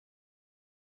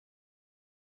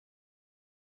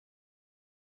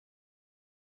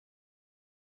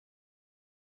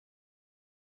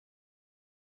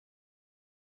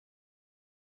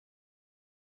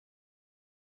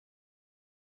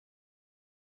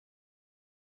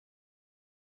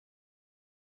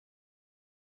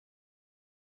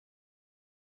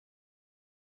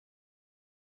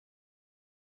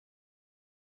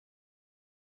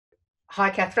Hi,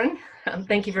 Catherine.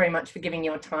 Thank you very much for giving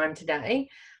your time today.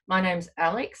 My name's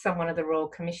Alex. I'm one of the Royal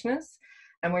Commissioners,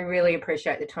 and we really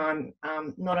appreciate the time,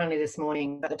 not only this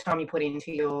morning, but the time you put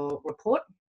into your report,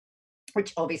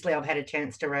 which obviously I've had a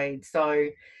chance to read. So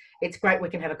it's great we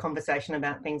can have a conversation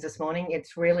about things this morning.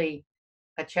 It's really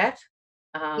a chat.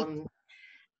 Um,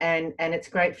 and it's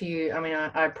great for you. I mean,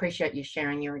 I appreciate you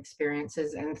sharing your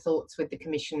experiences and thoughts with the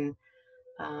Commission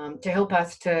to help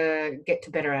us to get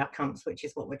to better outcomes, which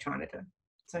is what we're trying to do.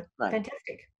 So Right.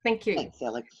 fantastic. Thank you. Thanks,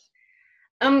 Alex.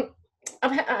 Um,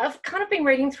 I've kind of been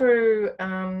reading through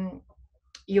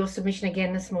your submission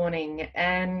again this morning,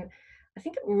 and I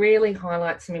think it really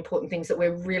highlights some important things that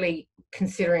we're really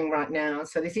considering right now.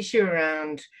 So this issue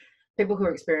around people who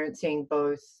are experiencing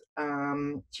both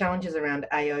challenges around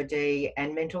AOD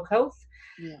and mental health.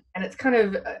 Yeah. And it's kind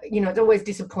of, it's always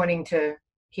disappointing to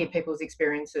hear people's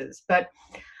experiences. But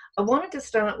I wanted to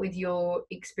start with your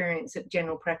experience at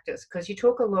general practice, because you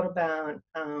talk a lot about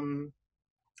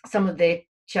some of their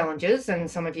challenges and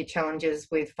some of your challenges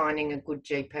with finding a good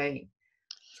GP.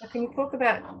 So can you talk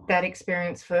about that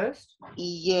experience first?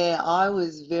 Yeah, I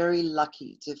was very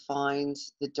lucky to find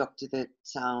the doctor that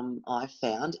I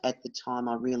found at the time.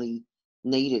 I really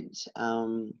needed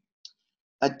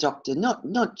a doctor,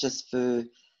 not just for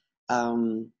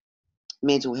um,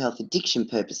 mental health addiction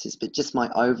purposes, but just my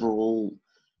overall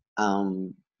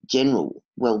general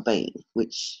well-being,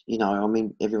 which, I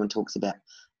mean, everyone talks about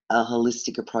a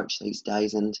holistic approach these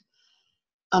days. And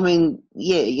I mean,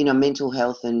 yeah, mental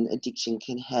health and addiction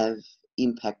can have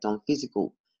impact on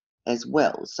physical as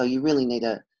well. So you really need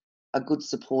a good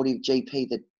supportive GP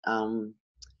that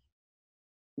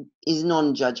is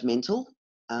non-judgmental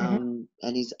Hmm.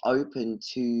 and is open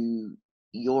to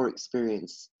your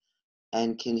experience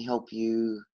and can help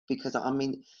you. Because, I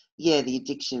mean, yeah, the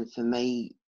addiction for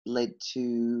me led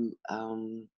to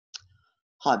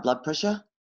high blood pressure,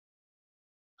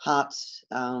 heart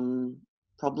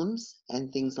problems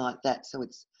and things like that. So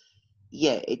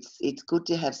it's good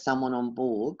to have someone on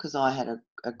board, because I had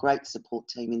a great support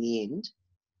team in the end.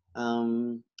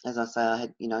 As I say, I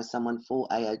had, someone for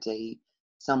AOD,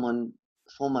 someone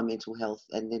for my mental health,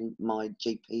 and then my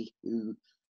GP who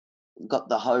got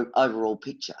the whole overall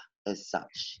picture as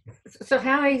such. So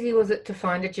how easy was it to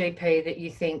find a GP that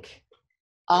you think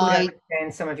could I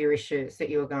understand some of your issues that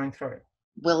you were going through?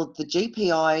 Well, the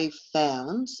GP I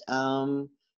found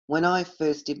when I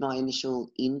first did my initial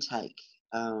intake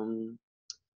um,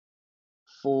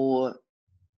 for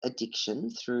addiction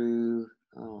through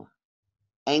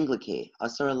Anglicare. I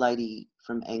saw a lady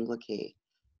from Anglicare,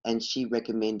 and she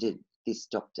recommended this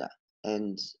doctor,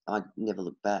 and I never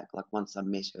looked back. Like, once I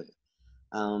met her,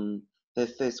 her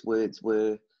first words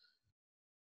were,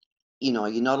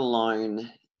 "You're not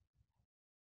alone.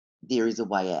 There is a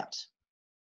way out,"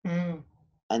 Mm.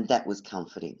 and that was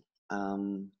comforting.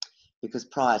 Because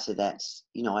prior to that,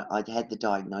 I'd had the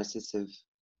diagnosis of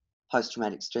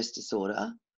post-traumatic stress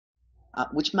disorder,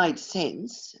 which made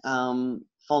sense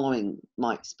following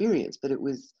my experience. But it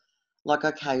was like,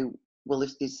 okay, well,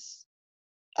 if this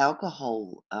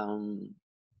alcohol,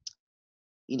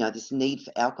 this need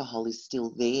for alcohol is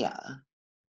still there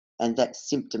and that's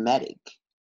symptomatic,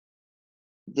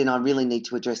 then I really need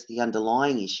to address the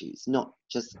underlying issues, not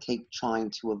just keep trying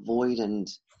to avoid and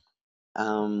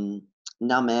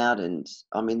numb out. And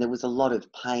I mean, there was a lot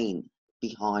of pain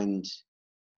behind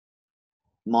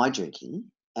my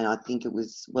drinking, and I think it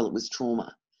was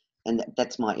trauma, and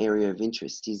that's my area of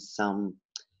interest, is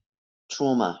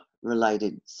trauma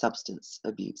related substance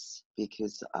abuse,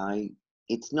 because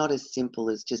it's not as simple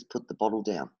as just put the bottle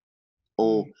down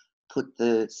or Mm. put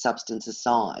the substance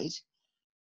aside.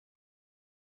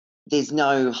 There's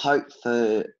no hope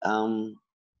for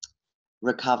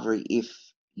recovery if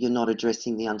you're not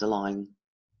addressing the underlying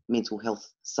mental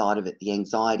health side of it, the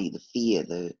anxiety, the fear,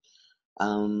 the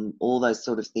all those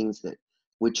sort of things that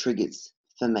were triggers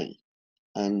for me.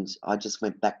 And I just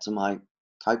went back to my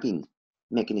coping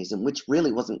mechanism, which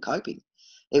really wasn't coping.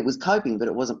 It was coping, but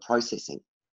it wasn't processing.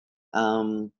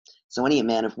 So any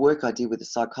amount of work I did with a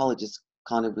psychologist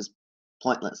kind of was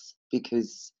pointless,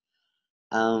 because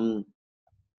the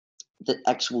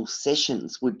actual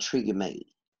sessions would trigger me.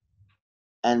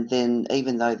 And then,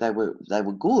 even though they were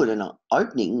good and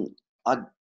opening, I'd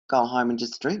go home and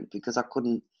just drink, because I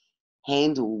couldn't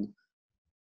handle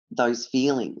those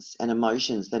feelings and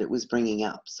emotions that it was bringing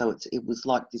up. So it was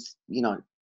like this,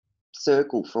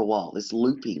 circle for a while, this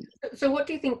looping. So what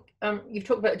do you think, you've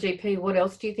talked about GP, what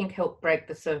else do you think helped break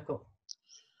the circle?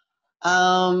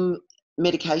 Um,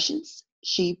 Medications.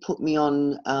 She put me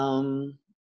on.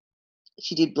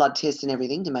 She did blood tests and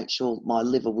everything to make sure my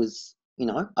liver was,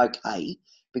 okay,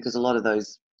 because a lot of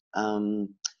those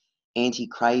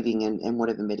anti-craving and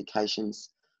whatever medications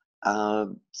are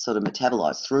sort of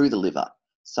metabolized through the liver.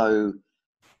 So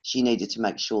she needed to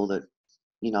make sure that,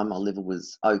 you know, my liver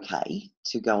was okay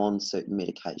to go on certain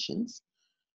medications.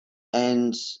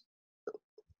 And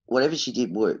whatever she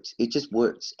did worked. It just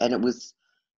worked. And it was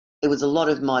a lot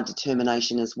of my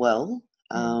determination as well,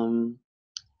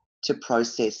 to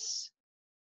process,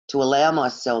 to allow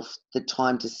myself the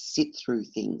time to sit through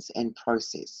things and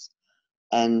process.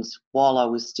 And while I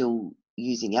was still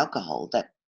using alcohol,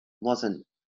 that wasn't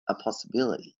a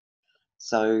possibility.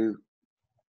 So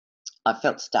I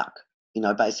felt stuck. You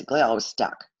know, basically I was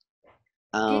stuck.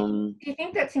 Do you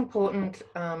think that's important?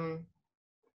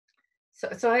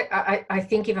 So I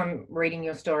think if I'm reading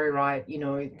your story right, you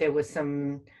know, there was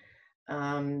some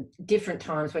different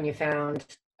times when you found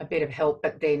a bit of help,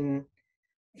 but then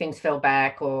things fell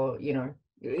back, or, you know,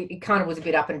 it kind of was a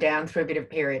bit up and down through a bit of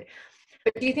period.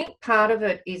 But do you think part of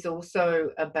it is also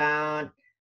about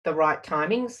the right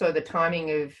timing? So the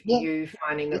timing of Yeah, you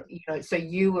finding that, you know, so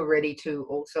you were ready to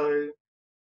also,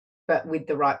 but with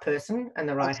the right person and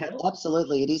the right help?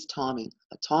 absolutely. It is timing.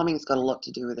 Timing's got a lot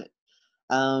to do with it.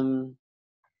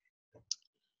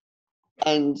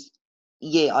 And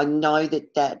yeah, I know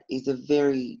that that is a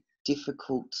very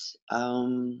difficult,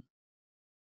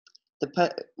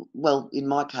 well, in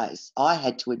my case, I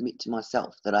had to admit to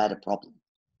myself that I had a problem.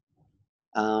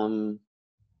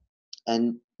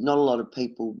 And not a lot of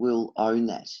people will own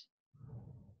that,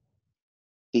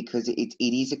 because it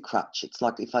is a crutch. It's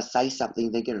like if I say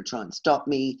something, they're going to try and stop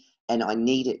me, and I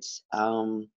need it.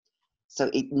 So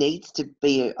it needs to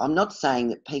be, I'm not saying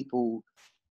that people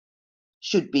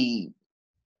should be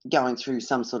going through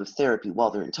some sort of therapy while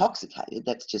they're intoxicated.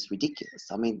 That's just ridiculous.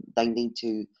 I mean, they need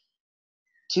to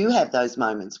have those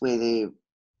moments where they're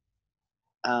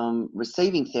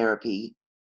receiving therapy.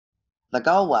 They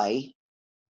go away,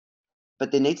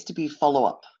 but there needs to be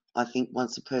follow-up, I think,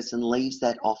 once a person leaves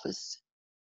that office,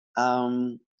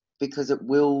 because it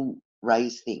will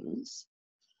raise things,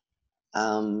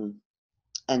 and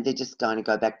they're just going to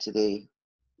go back to their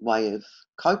way of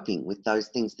coping with those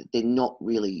things that they're not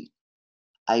really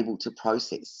able to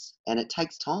process. And it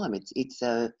takes time. It's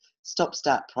a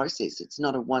stop-start process. It's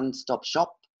not a one-stop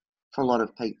shop for a lot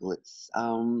of people. It's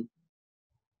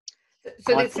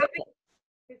So there's something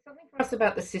for us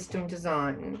about the system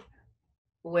design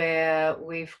where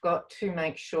we've got to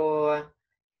make sure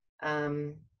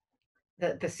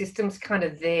that the system's kind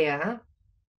of there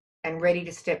and ready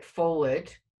to step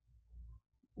forward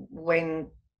when,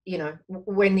 you know,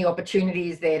 when the opportunity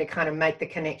is there to kind of make the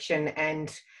connection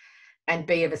and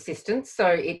be of assistance.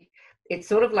 So it's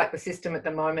sort of like the system at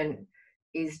the moment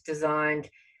is designed,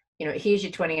 you know, here's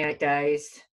your 28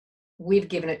 days, we've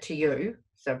given it to you.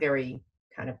 So very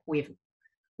kind of, we've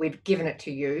given it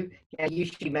to you, now you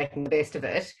should be making the best of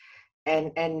it,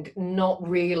 and not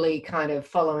really kind of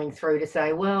following through to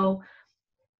say, well,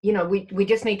 you know, we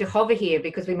just need to hover here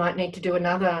because we might need to do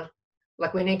another,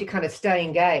 like we need to kind of stay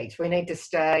engaged. We need to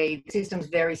stay, the system's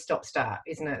very stop-start,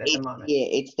 isn't it, at the moment? Yeah,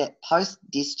 it's that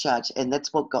post-discharge, and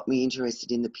that's what got me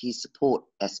interested in the peer support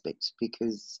aspect,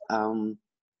 because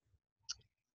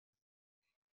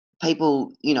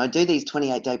people, you know, do these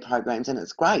 28-day programs, and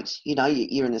it's great. You know,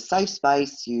 you're in a safe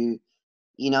space. You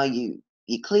know, you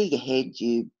clear your head.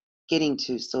 You getting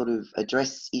to sort of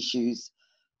address issues,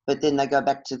 but then they go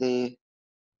back to their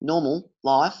normal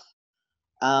life,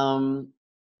 and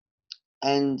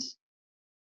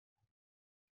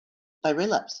they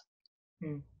relapse.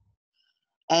 Mm.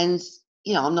 And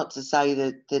you know, I'm not to say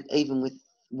that even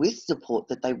with support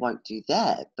that they won't do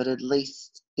that, but at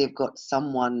least they've got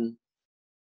someone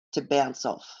to bounce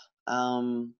off.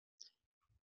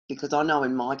 Because I know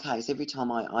in my case, every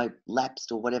time I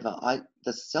lapsed or whatever,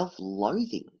 the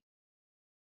self-loathing,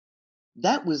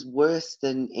 that was worse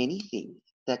than anything.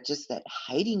 That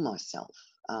hating myself.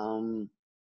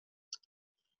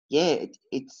 Yeah,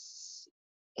 it's,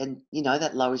 and you know,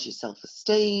 that lowers your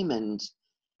self-esteem, and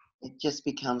it just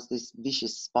becomes this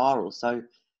vicious spiral. So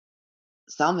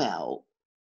somehow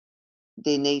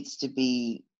there needs to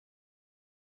be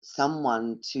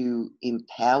someone to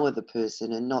empower the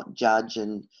person and not judge,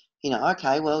 and, you know,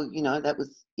 okay, well, you know, that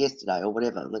was yesterday or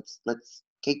whatever, let's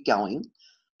keep going,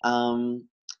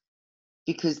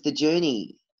 because the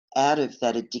journey out of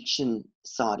that addiction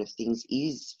side of things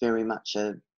is very much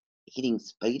a hitting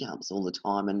speed humps all the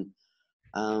time.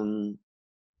 And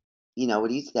you know,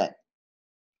 it is that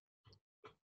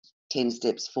 10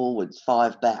 steps forwards,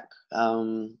 5 back,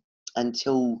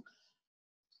 until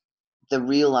the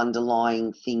real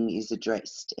underlying thing is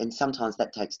addressed. And sometimes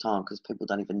that takes time because people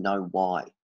don't even know why.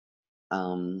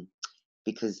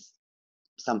 Because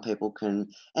some people can,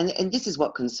 and this is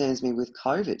what concerns me with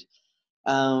COVID,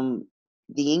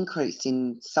 the increase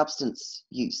in substance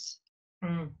use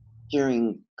Mm.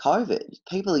 during COVID.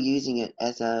 People are using it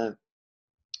as a,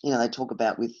 they talk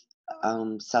about with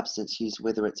substance use,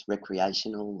 whether it's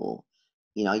recreational or,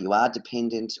 you are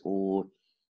dependent or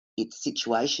it's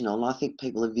situational. And I think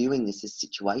people are viewing this as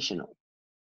situational,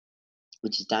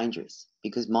 which is dangerous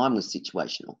because mine was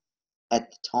situational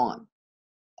at the time.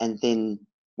 And then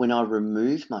when I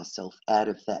removed myself out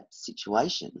of that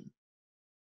situation,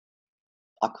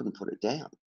 I couldn't put it down.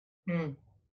 Mm.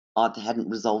 I hadn't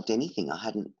resolved anything. I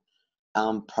hadn't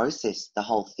processed the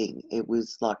whole thing. It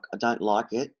was like, I don't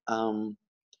like it. And,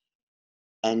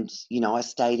 I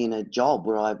stayed in a job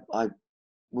where I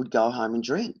would go home and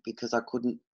drink because I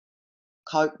couldn't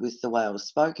cope with the way I was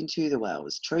spoken to, the way I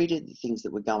was treated, the things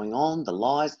that were going on, the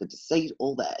lies, the deceit,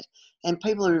 all that. And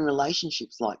people are in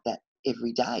relationships like that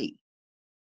every day.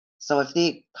 So if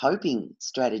their coping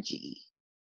strategy,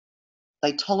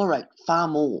 they tolerate far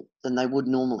more than they would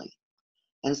normally.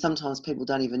 And sometimes people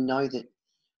don't even know that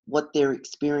what they're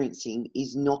experiencing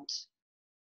is not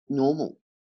normal.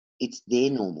 It's their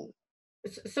normal.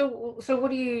 So what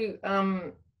do you,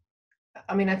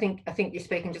 I mean, I think you're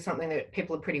speaking to something that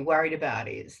people are pretty worried about,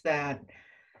 is that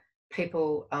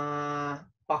people are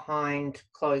behind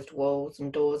closed walls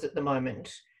and doors at the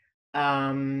moment,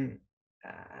 um,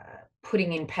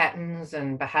 putting in patterns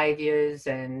and behaviours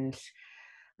and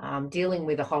dealing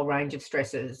with a whole range of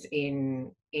stresses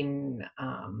in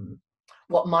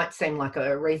what might seem like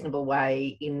a reasonable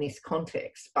way in this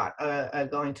context, but are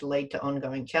going to lead to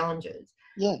ongoing challenges.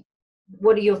 Yeah.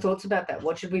 What are your thoughts about that?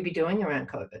 What should we be doing around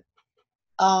COVID?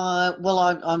 Well,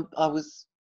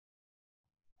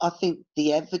 I think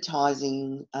the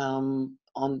advertising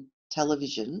on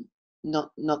television,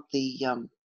 not the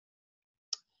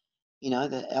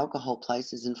the alcohol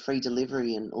places and free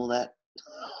delivery and all that.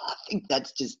 I think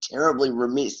that's just terribly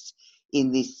remiss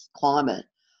in this climate.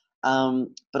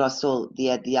 But I saw the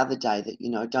ad the other day that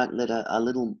don't let a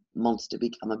little monster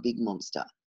become a big monster.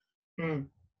 Mm.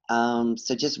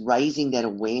 So just raising that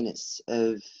awareness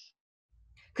of.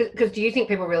 Because do you think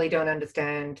people really don't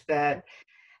understand that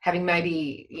having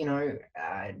maybe,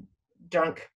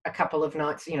 drunk a couple of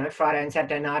nights, Friday and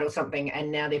Saturday night or something,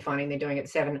 and now they're finding they're doing it at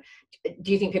 7,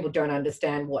 do you think people don't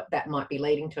understand what that might be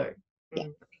leading to? Yeah. I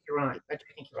think you're right. I do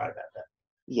think you're right about that.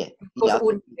 Yeah. Of course, Yeah. it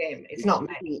wouldn't be them. It's not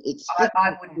me. It's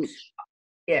I wouldn't.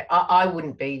 Yeah, I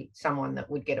wouldn't be someone that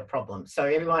would get a problem. So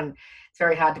it's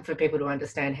very hard for people to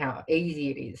understand how easy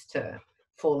it is to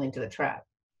fall into the trap.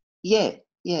 Yeah.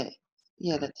 Yeah.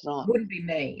 Yeah. That's right. It wouldn't be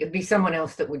me. It'd be someone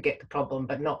else that would get the problem,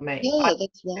 but not me. Yeah,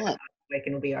 that's right. Week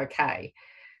and it'll be okay.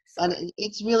 So And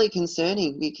it's really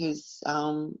concerning because,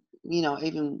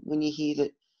 even when you hear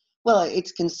that, well,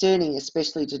 it's concerning,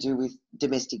 especially to do with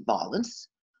domestic violence.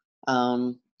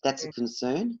 That's a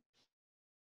concern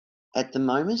at the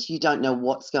moment. You don't know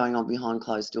what's going on behind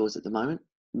closed doors at the moment.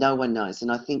 No one knows.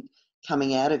 And I think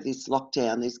coming out of this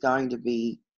lockdown, there's going to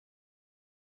be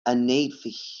a need for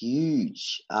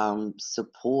huge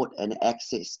support and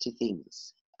access to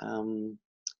things.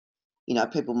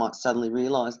 People might suddenly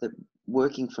realise that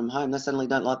working from home, they suddenly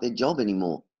don't like their job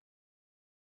anymore.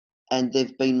 And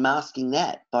they've been masking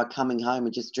that by coming home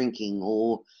and just drinking,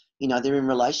 or, they're in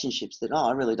relationships that,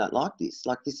 I really don't like this.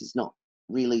 Like, this is not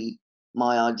really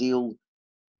my ideal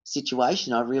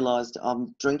situation. I realised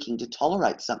I'm drinking to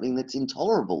tolerate something that's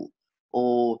intolerable.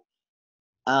 Or,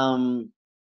 I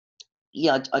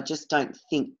just don't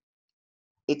think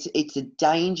it's a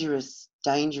dangerous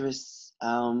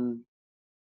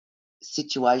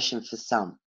situation for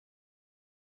some.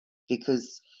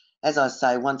 Because, as I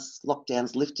say, once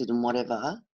lockdown's lifted and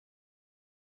whatever,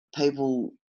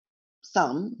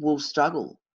 some will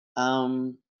struggle.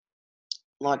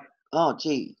 Like, oh,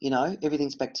 gee,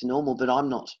 everything's back to normal, but I'm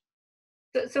not.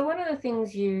 so one of the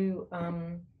things you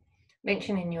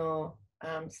mentioned in your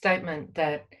statement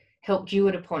that helped you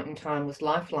at a point in time was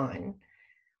Lifeline.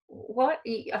 I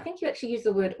think you actually used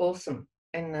the word awesome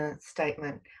in the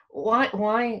statement. What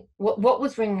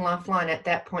was ringing Lifeline at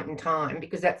that point in time?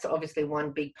 Because that's obviously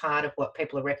one big part of what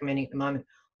people are recommending at the moment.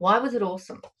 Why was it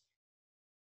awesome?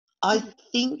 I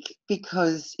think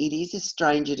because it is a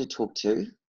stranger to talk to.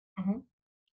 Mm-hmm.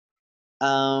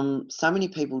 So many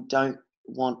people don't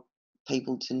want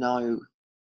people to know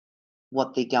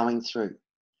what they're going through.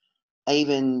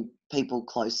 Even people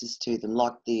closest to them,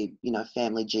 like their,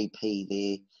 family GP,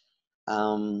 their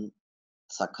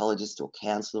psychologist or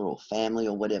counsellor or family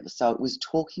or whatever. So it was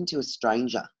talking to a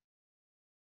stranger.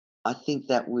 I think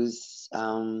that was,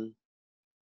 and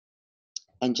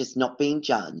just not being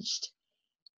judged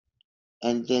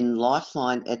And then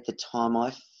Lifeline at the time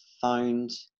I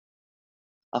phoned,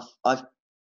 I've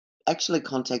actually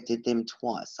contacted them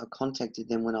twice. I contacted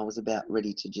them when I was about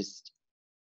ready to just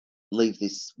leave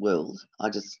this world. I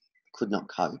just could not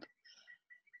cope.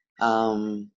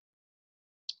 And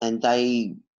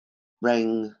they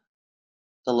rang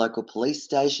the local police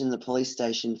station. The police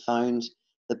station phoned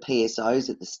the PSOs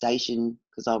at the station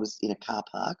because I was in a car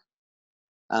park.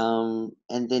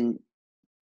 And then,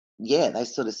 yeah, they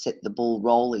sort of set the ball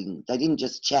rolling. They didn't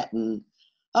just chat and,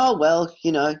 oh, well,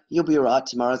 you know, you'll be all right.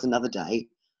 Tomorrow's another day.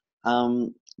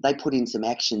 They put in some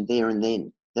action there and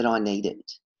then that I needed.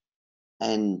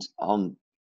 And I'm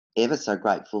ever so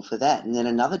grateful for that. And then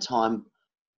another time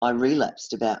I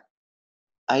relapsed about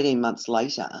 18 months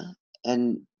later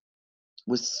and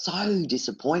was so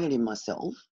disappointed in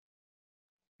myself.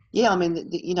 Yeah, I mean,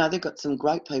 you know, they've got some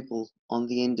great people on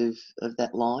the end of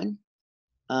that line.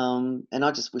 And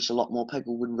I just wish a lot more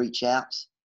people would reach out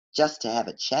just to have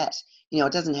a chat. You know,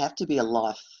 it doesn't have to be a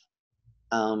life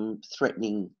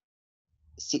threatening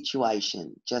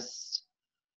situation, just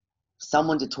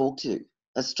someone to talk to,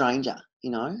 a stranger, you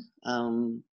know,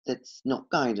 that's not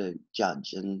going to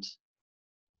judge and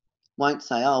won't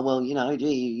say, oh, well, you know,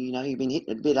 gee, you know, you've been hitting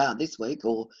it a bit hard this week,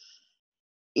 or,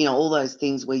 you know, all those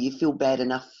things where you feel bad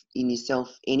enough in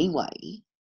yourself anyway.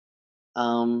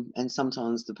 And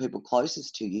sometimes the people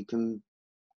closest to you can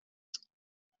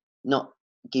not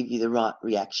give you the right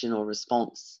reaction or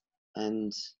response,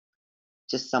 and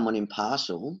just someone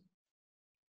impartial.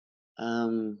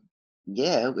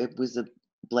 Yeah, it was a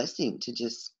blessing to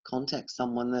just contact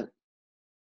someone that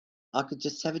I could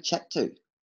just have a chat to.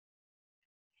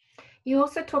 You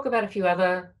also talk about a few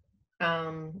other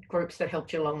groups that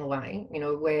helped you along the way, you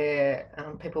know,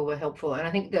 where people were helpful. And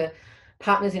I think the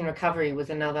Partners in Recovery was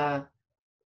another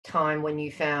time when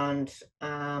you found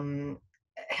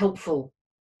helpful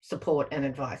support and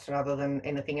advice rather than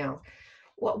anything else.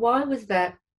 Why was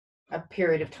that a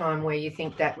period of time where you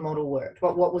think that model worked?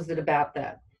 What was it about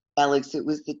that? Alex, it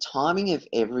was the timing of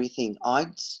everything.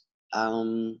 I'd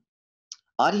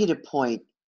hit a point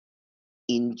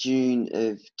in June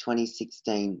of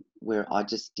 2016 where I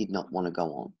just did not want to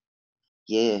go on.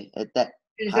 Yeah, at that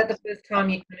Is that part. the first time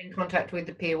you come in contact with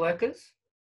the peer workers?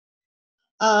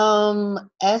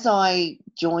 As I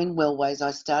joined Wellways,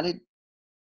 I started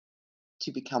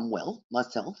to become well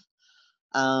myself.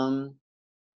 And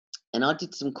I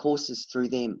did some courses through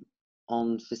them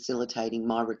on facilitating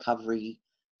my recovery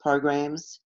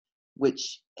programs,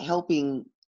 which helping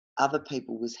other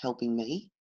people was helping me.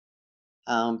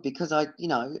 Because I, you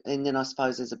know, and then I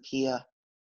suppose as a peer,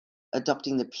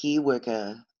 adopting the peer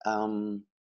worker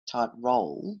type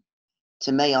role,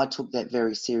 to me, I took that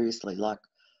very seriously. Like,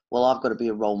 well, I've got to be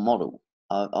a role model.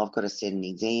 I've got to set an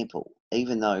example,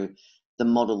 even though the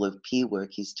model of peer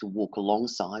work is to walk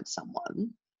alongside someone.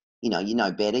 You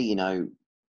know better, you know,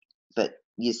 but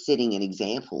you're setting an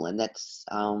example, and that's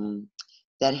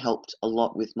that helped a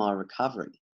lot with my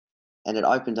recovery, and it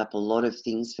opened up a lot of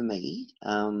things for me,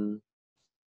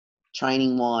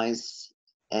 training wise,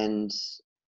 and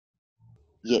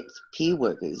yet peer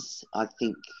workers. I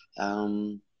think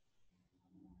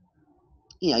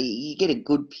you know, you get a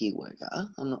good peer worker.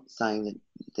 I'm not saying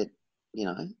that you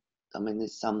know, I mean,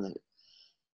 there's some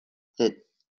that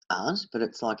aren't, but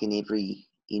it's like in every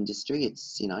industry.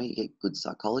 It's, you know, you get good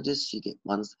psychologists, you get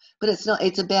ones, but it's not.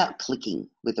 It's about clicking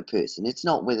with a person. It's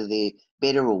not whether they're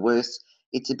better or worse.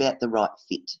 It's about the right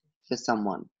fit for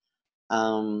someone.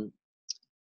 And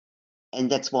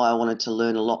that's why I wanted to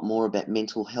learn a lot more about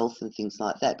mental health and things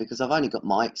like that, because I've only got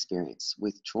my experience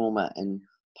with trauma and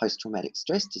post-traumatic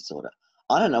stress disorder.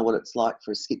 I don't know what it's like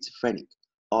for a schizophrenic,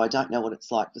 or I don't know what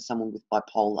it's like for someone with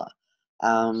bipolar.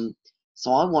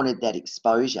 So I wanted that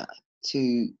exposure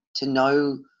to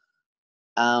know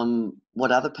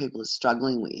what other people are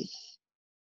struggling with,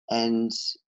 and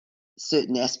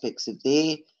certain aspects of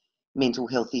their mental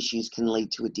health issues can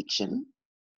lead to addiction.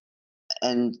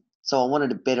 And so I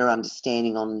wanted a better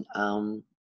understanding on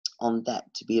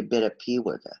that, to be a better peer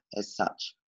worker as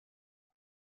such.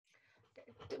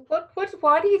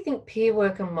 Why do you think peer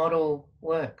worker model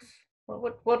works?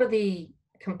 What are the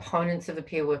components of a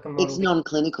peer worker It's model?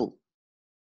 non-clinical.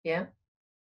 Yeah.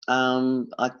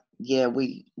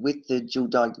 We, with the Dual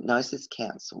Diagnosis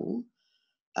Council,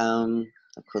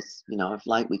 of course, you know, of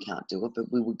late we can't do it,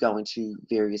 but we would go into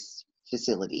various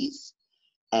facilities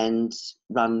and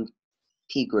run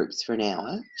peer groups for an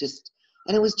hour,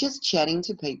 and it was just chatting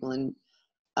to people. And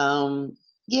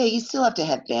yeah, you still have to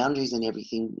have boundaries and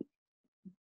everything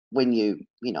when you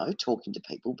know, talking to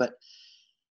people, but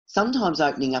sometimes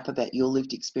opening up about your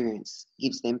lived experience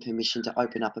gives them permission to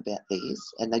open up about theirs,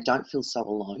 and they don't feel so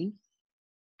alone.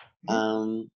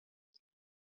 Mhm.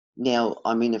 Now,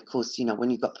 I mean, of course, you know, when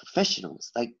you've got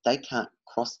professionals, they can't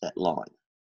cross that line,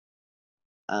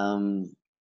 um,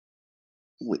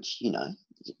 which, you know,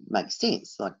 makes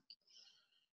sense. Like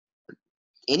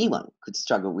anyone could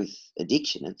struggle with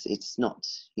addiction. It's not,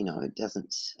 you know, it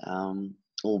doesn't,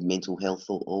 or mental health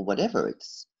or whatever.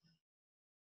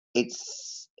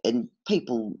 And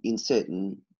people in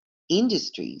certain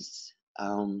industries,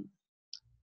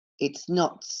 it's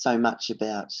not so much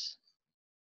about,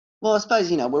 well, I suppose,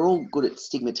 you know, we're all good at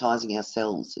stigmatizing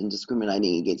ourselves and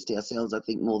discriminating against ourselves, I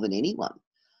think, more than anyone.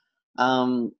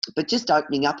 But just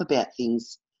opening up about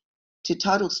things to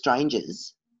total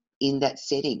strangers in that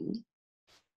setting,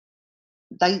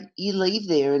 you leave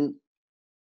there and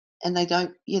they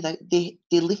don't, yeah,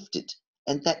 they're lifted,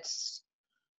 and that's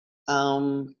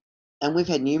and we've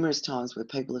had numerous times where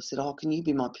people have said, "Oh, can you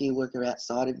be my peer worker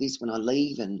outside of this when I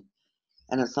leave?" And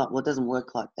it's like, well, it doesn't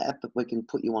work like that, but we can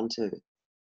put you on to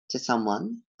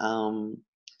someone.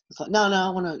 It's like, no, I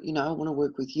want to, you know, I want to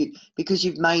work with you because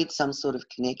you've made some sort of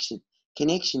connection.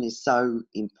 Connection is so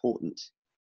important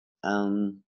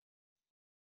um,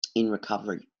 in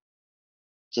recovery.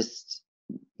 Just,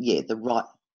 yeah, the right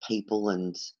people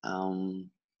and,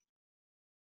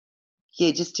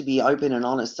 yeah, just to be open and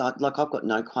honest. I've got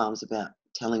no qualms about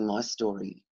telling my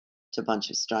story to a bunch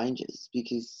of strangers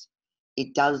because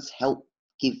it does help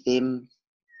give them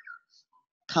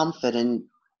comfort and,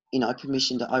 you know,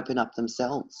 permission to open up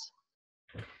themselves.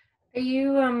 Are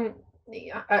you,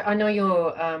 I know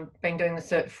you're been doing the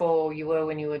cert for, you were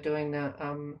when you were doing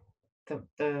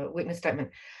the witness statement.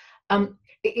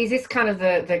 Is this kind of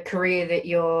the career that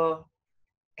you're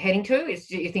heading to?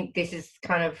 Do you think this is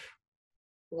kind of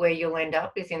where you'll end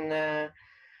up, is in the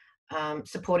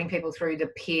supporting people through the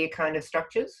peer kind of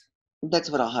structures? That's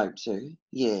what I hope to.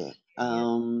 Yeah.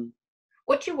 Yeah.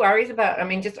 What's your worries about? I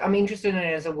mean, just I'm interested in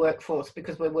it as a workforce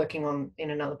because we're working on, in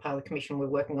another part of the commission, we're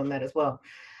working on that as well.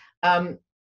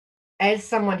 As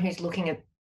someone who's looking at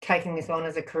taking this on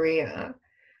as a career,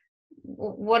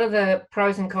 what are the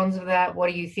pros and cons of that? What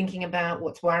are you thinking about?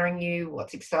 What's worrying you?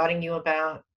 What's exciting you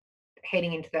about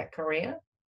heading into that career?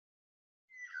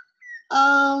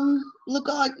 Look,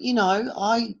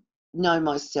 I know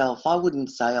myself. I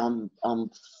wouldn't say I'm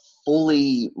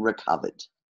fully recovered.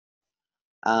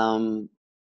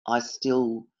 I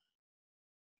still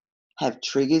have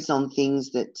triggers on things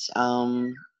that,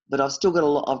 but I've still got a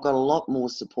lot. I've got a lot more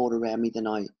support around me than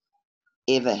I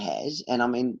ever had. And I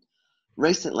mean,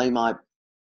 recently my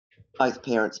both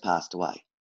parents passed away.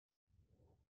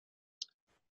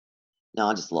 No,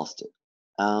 I just lost it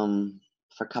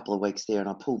for a couple of weeks there, and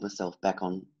I pulled myself back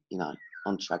on, you know,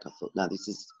 on track. I thought, no, this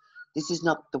is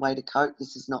not the way to cope.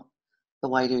 This is not the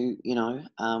way to, you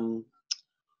know,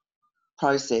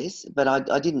 process. But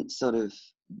I didn't sort of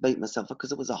beat myself up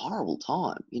because it was a horrible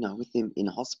time, you know, with them in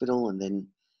hospital, and then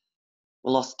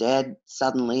we lost Dad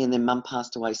suddenly, and then Mum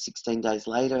passed away 16 days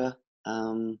later.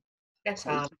 That's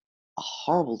So it was hard. a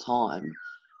horrible time,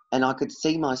 and I could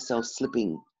see myself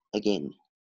slipping again.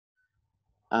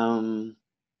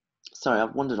 Sorry,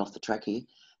 I've wandered off the track here,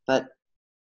 but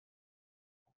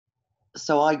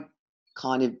so I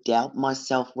kind of doubt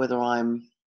myself whether I'm,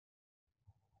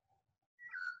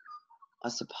 I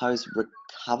suppose,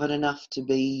 recovered enough to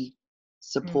be Mm.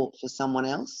 support for someone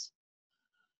else.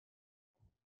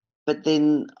 But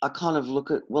then I kind of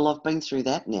look at, well, I've been through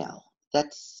that now.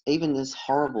 That's even as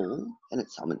horrible, and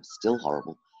I mean, it's still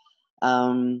horrible.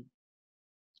 Um,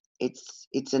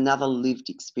 it's another lived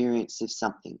experience of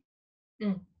something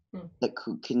Mm. Mm. that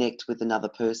could connect with another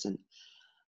person,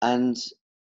 and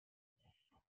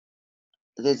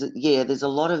there's a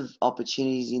lot of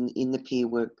opportunities in the peer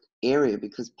work area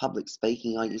because public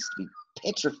speaking I used to be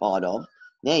petrified of.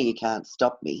 Now you can't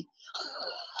stop me.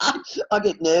 I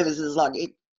get nervous. It's like,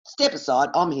 step aside,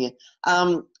 I'm here.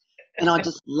 And I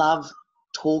just love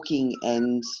talking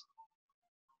and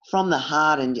from the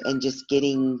heart and just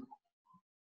getting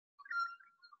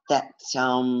that,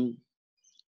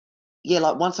 yeah,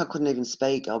 like once I couldn't even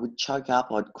speak, I would choke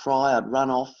up, I'd cry, I'd run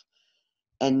off.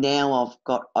 And now I've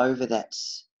got over that,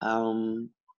 and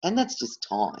that's just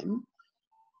time.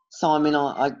 So I mean,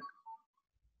 I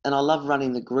love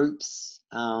running the groups.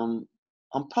 I'm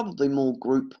probably more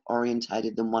group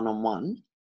orientated than one-on-one.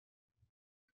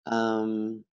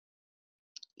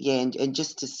 Yeah, and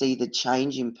just to see the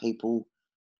change in people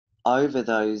over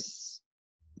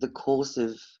the course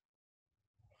of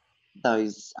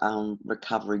those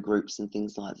recovery groups and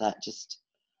things like that, just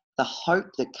the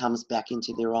hope that comes back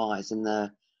into their eyes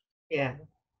and Yeah.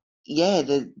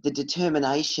 the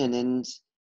determination and,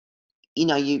 you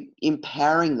know, you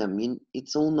empowering them.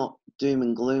 It's all not doom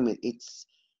and gloom.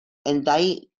 And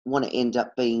they want to end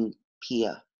up being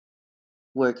peer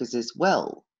workers as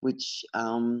well, which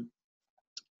because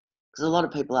a lot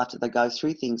of people after they go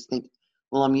through things think,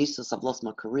 well, I'm useless, I've lost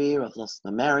my career, I've lost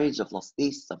my marriage, I've lost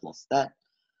this, I've lost that,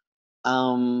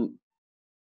 and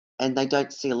they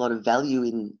don't see a lot of value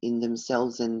in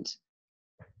themselves,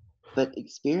 but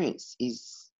experience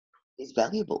is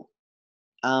valuable.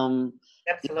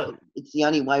 Absolutely. It's the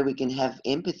only way we can have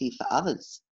empathy for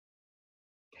others.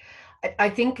 I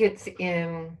think it's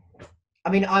in,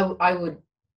 I mean, I would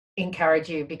encourage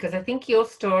you, because I think your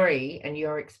story and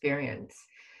your experience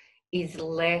is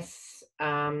less,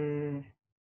 there's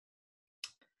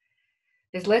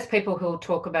less people who'll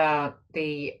talk about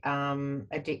the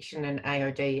addiction and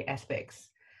AOD aspects.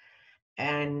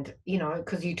 And, you know,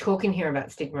 because you talk in here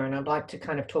about stigma, and I'd like to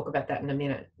kind of talk about that in a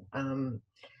minute.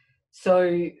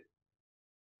 So,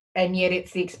 and yet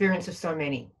it's the experience of so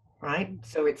many, right?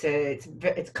 So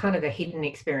it's kind of a hidden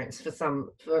experience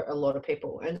for a lot of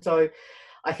people. And so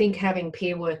I think having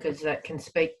peer workers that can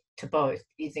speak to both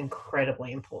is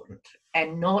incredibly important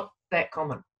and not that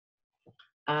common.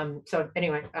 So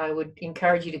anyway, I would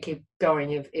encourage you to keep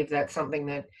going if that's something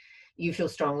that you feel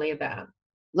strongly about.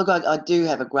 Look, I do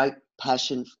have a great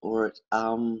passion for it.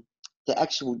 The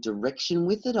actual direction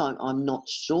with it, I'm not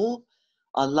sure.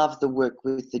 I love the work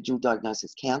with the Dual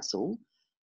Diagnosis Council,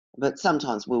 but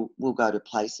sometimes we'll go to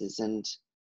places and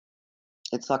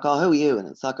it's like, oh, who are you? And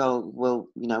it's like, oh, well,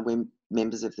 you know, we're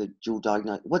members of the dual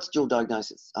diagnosis. What's dual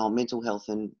diagnosis? Oh, mental health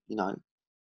and, you know,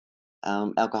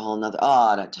 alcohol and other. Oh,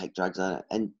 I don't take drugs.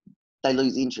 And they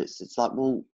lose interest. It's like,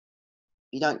 well,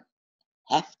 you don't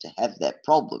have to have that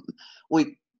problem.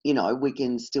 You know, we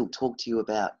can still talk to you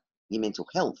about your mental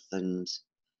health. And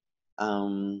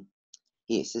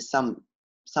yes, there's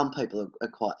some people are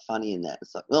quite funny in that.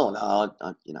 It's like, well, no,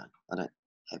 you know, I don't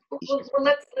have issues. Well,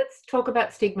 let's talk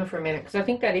about stigma for a minute, because I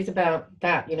think that is about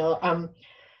that. You know,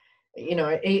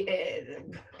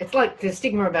 it's like the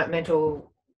stigma about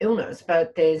mental illness,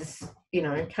 but there's, you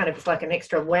know, kind of, it's like an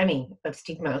extra whammy of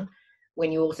stigma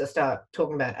when you also start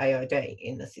talking about AOD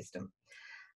in the system,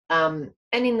 and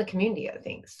in the community, I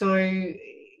think. So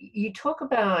you talk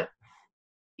about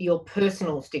your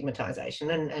personal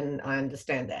stigmatization, and I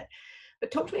understand that,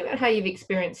 but talk to me about how you've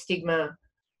experienced stigma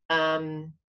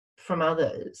from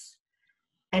others.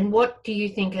 And what do you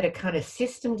think at a kind of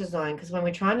system design? Because when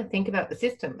we're trying to think about the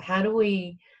system, how do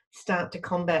we start to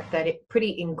combat that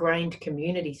pretty ingrained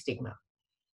community stigma?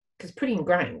 Because pretty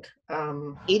ingrained.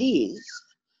 It is.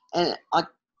 And I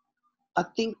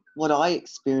think what I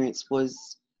experienced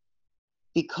was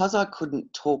because I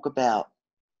couldn't talk about,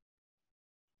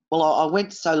 well, I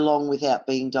went so long without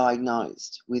being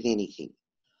diagnosed with anything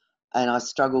and I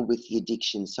struggled with the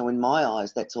addiction. So in my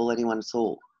eyes, that's all anyone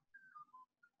saw,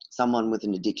 someone with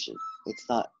an addiction. It's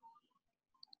like,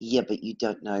 yeah, but you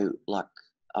don't know, like,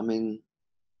 I mean,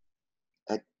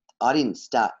 I didn't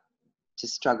start to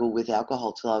struggle with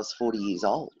alcohol till I was 40 years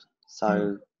old.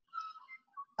 So,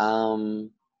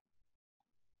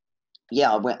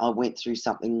 yeah, I went through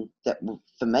something that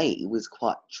for me was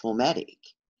quite traumatic,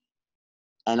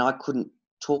 and I couldn't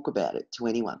talk about it to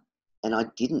anyone, and I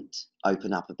didn't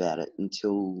open up about it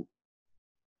until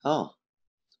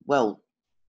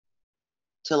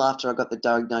till after I got the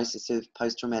diagnosis of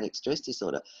post-traumatic stress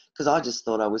disorder, because I just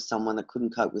thought I was someone that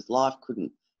couldn't cope with life,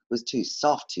 was too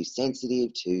soft, too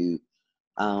sensitive, too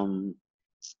all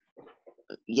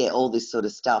this sort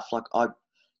of stuff. Like I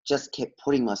just kept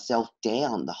putting myself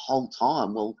down the whole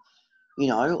time. Well, you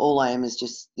know, all I am is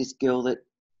just this girl that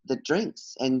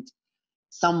drinks. And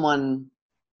someone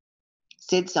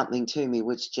said something to me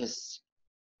which just,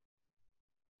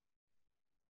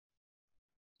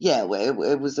 it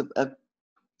was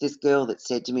this girl that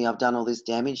said to me, I've done all this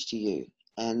damage to you,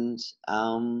 and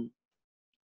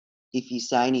if you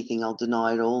say anything, I'll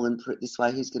deny it all and put it this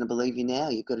way, who's going to believe you now?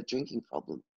 You've got a drinking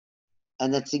problem.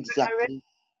 And that's exactly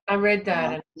I read that,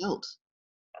 how and I felt.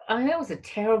 that was a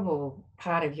terrible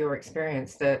part of your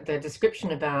experience. The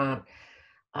description about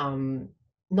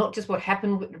not just what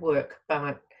happened with work,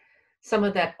 but some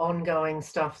of that ongoing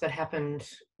stuff that happened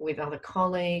with other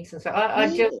colleagues, and so I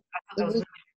thought that was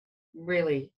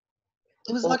really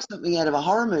It was awful. like something out of a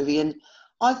horror movie, and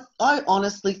I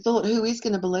honestly thought, who is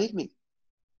going to believe me?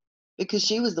 Because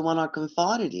she was the one I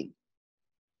confided in.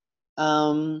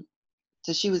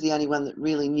 So she was the only one that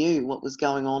really knew what was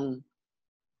going on.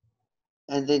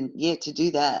 And then, to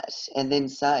do that and then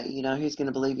say, you know, who's going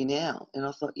to believe you now? And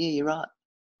I thought, yeah, you're right.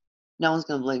 No one's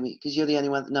going to believe me because you're the only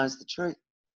one that knows the truth.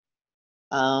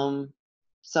 So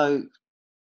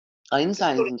I didn't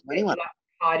say anything to anyone.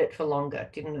 Hide it for longer,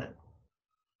 didn't it?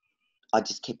 I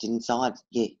just kept it inside.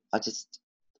 Yeah, I just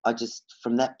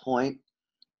from that point,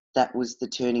 that was the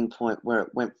turning point where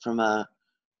it went from a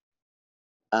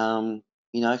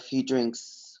few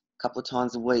drinks a couple of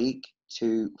times a week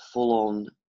to full on,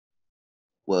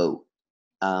 whoa,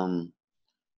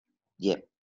 yep,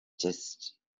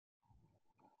 just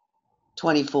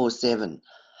 24/7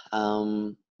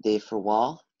 there for a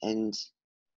while. And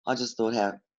I just thought,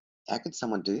 how could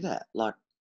someone do that? Like,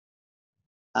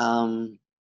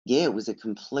 it was a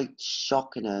complete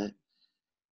shock and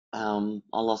I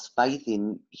lost faith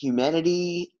in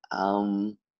humanity.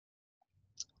 The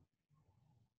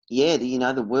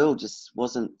world just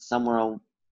wasn't somewhere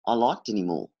I liked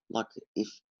anymore. Like, if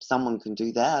someone can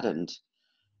do that, and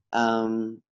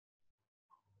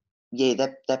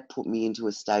that put me into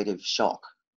a state of shock.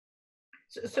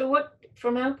 So what,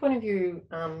 from our point of view,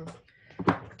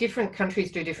 different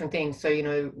countries do different things.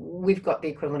 So, we've got the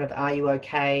equivalent of "Are you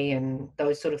okay?" and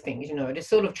those sort of things, to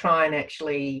sort of try and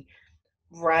actually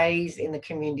raise in the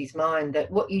community's mind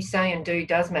that what you say and do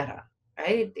does matter.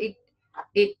 Right?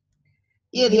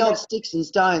 Yeah, the old sticks and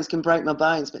stones can break my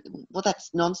bones, but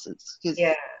that's nonsense.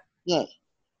 Yeah.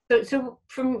 So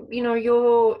from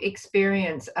your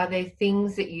experience, are there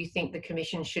things that you think the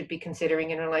Commission should be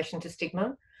considering in relation to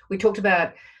stigma? We talked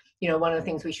about, one of the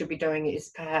things we should be doing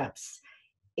is perhaps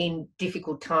in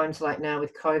difficult times like now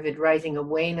with COVID, raising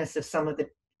awareness of some of the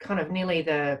kind of nearly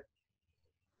the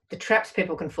traps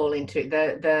people can fall into,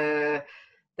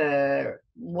 the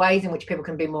ways in which people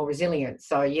can be more resilient.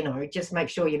 So, just make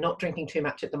sure you're not drinking too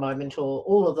much at the moment, or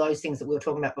all of those things that we were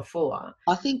talking about before.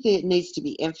 I think there needs to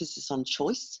be emphasis on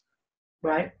choice.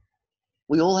 Right.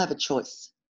 We all have a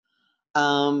choice.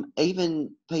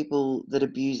 Even people that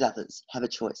abuse others have a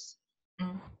choice.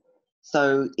 Mm.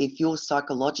 So if you're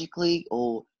psychologically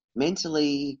or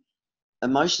mentally,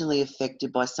 emotionally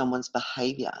affected by someone's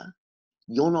behaviour,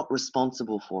 you're not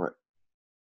responsible for it.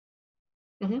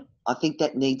 Mm-hmm. I think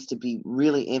that needs to be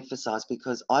really emphasised,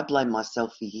 because I blame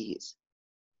myself for years.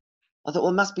 I thought,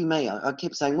 well, it must be me. I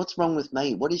kept saying, what's wrong with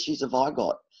me? What issues have I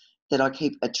got that I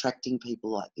keep attracting people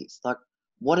like this? Like,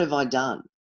 what have I done?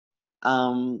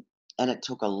 And it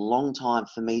took a long time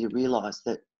for me to realise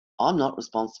that I'm not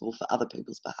responsible for other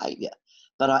people's behaviour,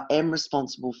 but I am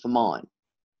responsible for mine.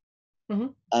 Mm-hmm.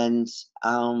 And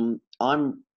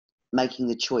I'm making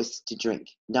the choice to drink.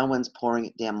 No one's pouring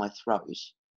it down my throat.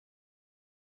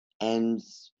 And,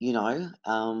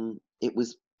 it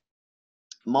was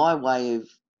my way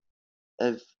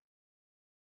of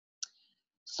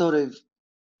sort of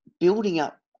building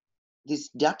up this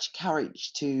Dutch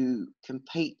courage to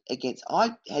compete against.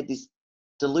 I had this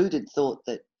deluded thought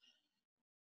that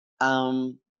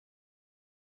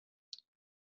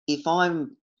if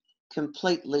I'm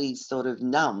completely sort of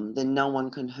numb, then no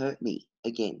one can hurt me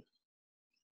again.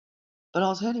 But I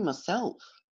was hurting myself,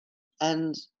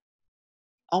 and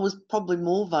I was probably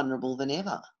more vulnerable than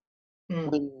ever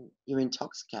when you're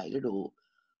intoxicated or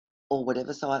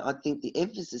whatever. So I think the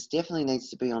emphasis definitely needs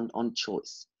to be on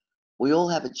choice. We all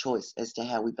have a choice as to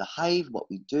how we behave, what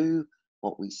we do,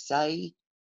 what we say.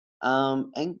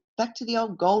 And back to the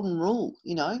old golden rule,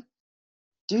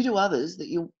 do to others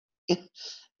that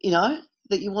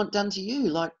that you want done to you.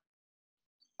 Like,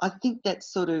 I think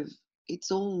that's sort of,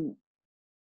 the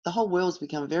whole world's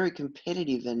become very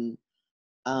competitive, and,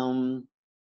 I'm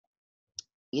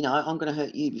going to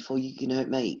hurt you before you can hurt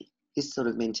me, this sort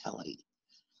of mentality.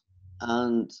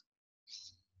 And,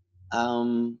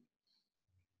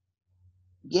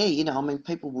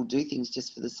 people will do things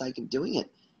just for the sake of doing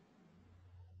it.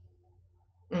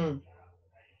 Mm.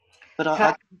 But It's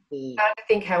hard to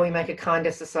think how we make a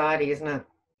kinder society, isn't it?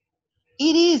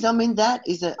 It is. That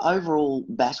is an overall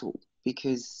battle,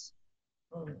 because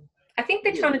I think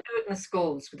they're trying to do it in the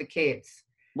schools with the kids.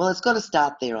 Well, it's got to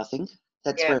start there, I think.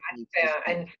 That's where it needs to start.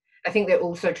 And I think they're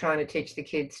also trying to teach the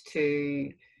kids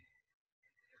to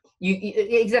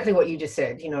exactly what you just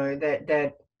said.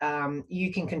 That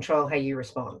you can control how you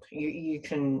respond.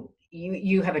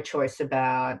 You have a choice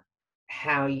about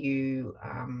how you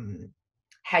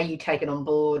take it on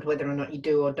board, whether or not you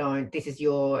do or don't. This is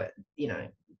your,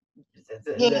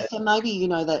 So maybe,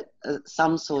 that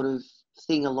some sort of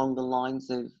thing along the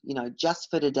lines of, just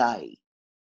for today,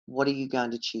 what are you going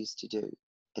to choose to do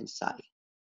and say?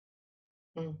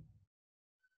 Mm.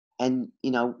 And,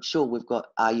 sure, we've got,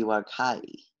 are you okay?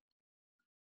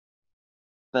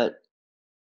 But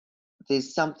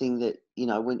there's something that,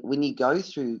 when you go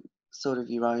through sort of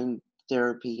your own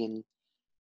therapy, and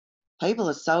people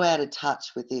are so out of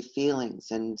touch with their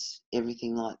feelings and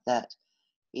everything like that,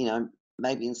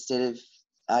 maybe instead of,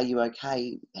 are you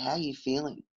okay? How are you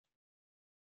feeling?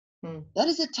 Mm. That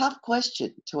is a tough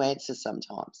question to answer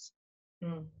sometimes.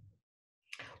 Mm.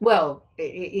 Well,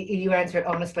 you answer it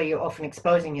honestly, you're often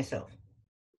exposing yourself.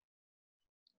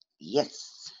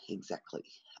 Yes, exactly.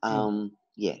 Mm.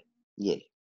 Yeah, yeah.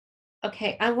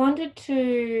 Okay, I wanted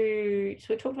to, so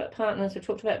we talked about partners, we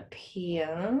talked about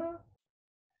peer.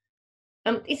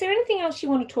 Is there anything else you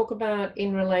want to talk about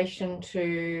in relation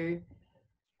to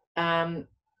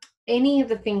any of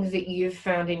the things that you've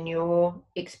found in your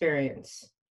experience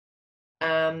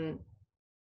um,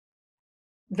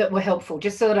 that were helpful?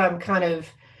 Just so that I'm kind of,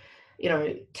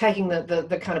 taking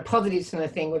the kind of positives from the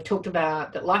thing. We've talked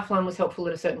about that Lifeline was helpful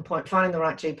at a certain point. Finding the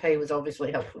right GP was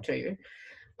obviously helpful to you.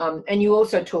 And you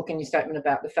also talk in your statement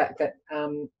about the fact that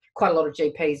quite a lot of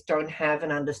GPs don't have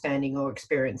an understanding or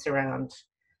experience around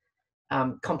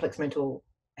complex mental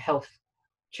health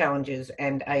challenges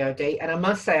and AOD. And I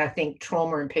must say, I think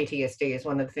trauma and PTSD is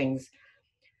one of the things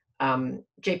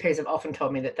GPs have often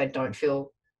told me that they don't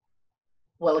feel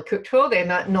well equipped for. They're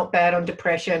not bad on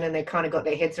depression, and they've kind of got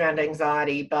their heads around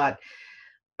anxiety, but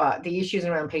the issues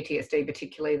around PTSD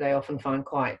particularly, they often find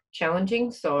quite challenging.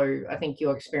 So I think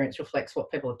your experience reflects what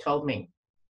people have told me.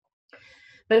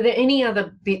 But are there any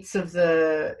other bits of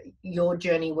your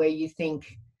journey where you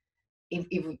think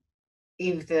if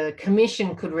the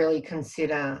commission could really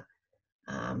consider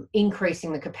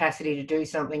increasing the capacity to do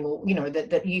something, or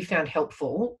that you found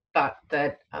helpful, but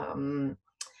that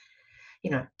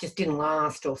just didn't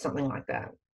last, or something like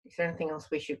that? Is there anything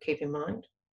else we should keep in mind?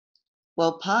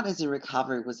 Well, Partners in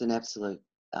Recovery was an absolute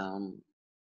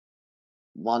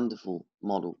wonderful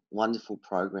model, wonderful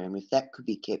program. If that could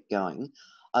be kept going,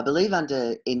 I believe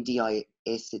under NDIS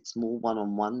it's more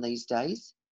one-on-one these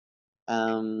days.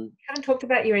 Haven't talked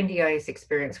about your NDIS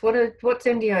experience. What's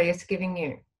NDIS giving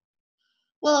you?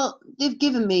 Well, they've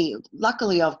given me,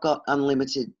 luckily I've got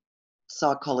unlimited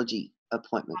psychology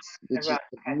appointments, which is Right.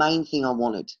 the main thing I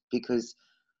wanted, because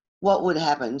what would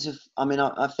happen if,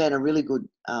 I found a really good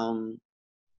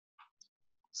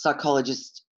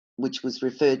psychologist, which was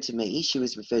referred to me. She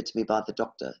was referred to me by the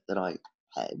doctor that I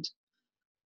had.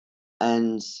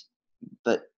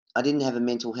 But I didn't have a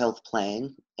mental health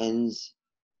plan. And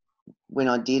when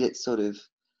I did, it sort of,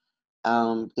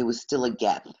 there was still a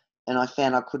gap. And I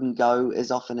found I couldn't go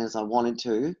as often as I wanted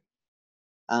to.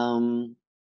 And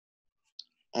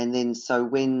then so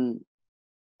when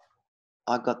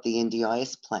I got the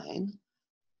NDIS plan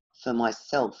for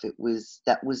myself,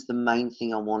 that was the main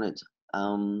thing I wanted.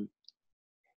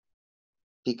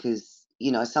 Because,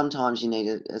 sometimes you need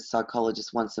a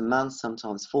psychologist once a month,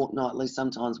 sometimes fortnightly,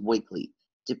 sometimes weekly,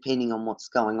 depending on what's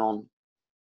going on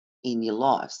in your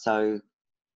life. So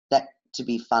that to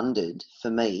be funded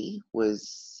for me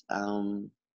was,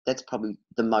 that's probably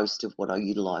the most of what I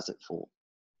utilise it for.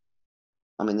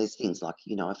 There's things like,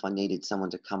 if I needed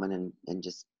someone to come in and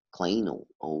just clean,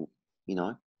 or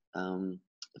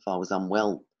if I was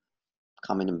unwell,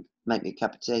 come in and make me a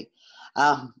cup of tea.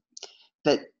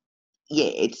 But yeah,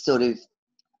 it's sort of,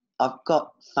 I've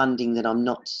got funding that I'm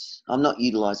not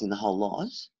utilising the whole lot,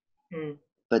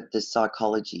 but the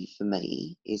psychology for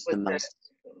me is the most.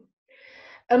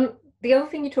 The other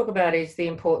thing you talk about is the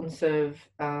importance of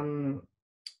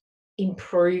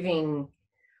improving.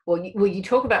 Well, you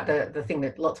talk about the thing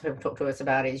that lots of people talk to us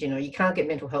about is, you can't get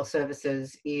mental health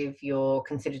services if you're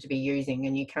considered to be using,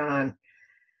 and you can't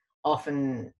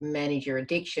often manage your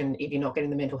addiction if you're not getting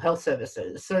the mental health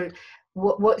services. So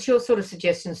what's your sort of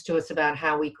suggestions to us about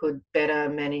how we could better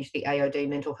manage the AOD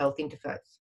mental health interface?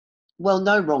 Well,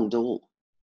 no wrong door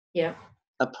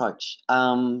approach.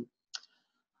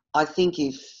 I think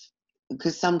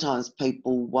because sometimes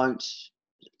people won't,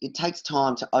 it takes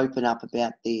time to open up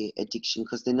about their addiction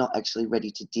because they're not actually ready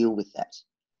to deal with that.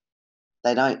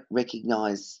 They don't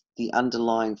recognise the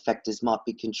underlying factors might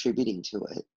be contributing to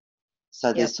it.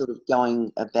 So they're sort of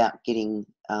going about getting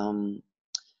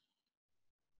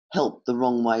help the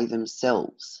wrong way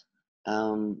themselves.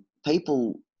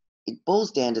 People, it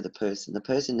boils down to the person. The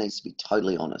person needs to be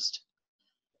totally honest.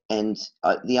 And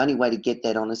the only way to get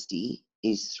that honesty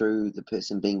is through the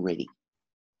person being ready.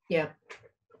 Yeah.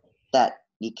 That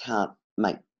you can't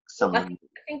make someone. Well,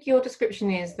 I think your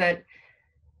description is that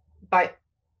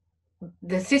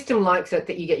the system likes it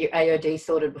that you get your AOD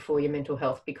sorted before your mental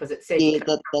health, because it says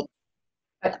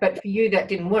but for you that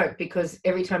didn't work, because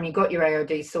every time you got your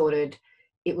AOD sorted,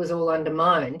 it was all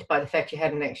undermined by the fact you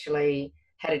hadn't actually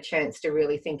had a chance to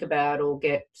really think about or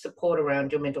get support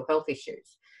around your mental health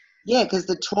issues. Yeah, because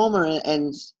the trauma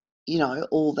and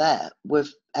all that were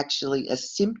actually a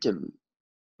symptom.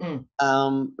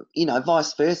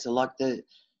 Vice versa. Like the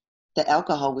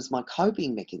alcohol was my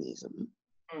coping mechanism.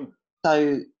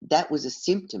 So that was a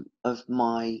symptom of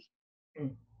my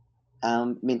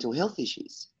mental health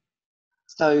issues.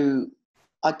 So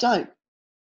I don't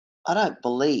I don't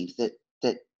believe that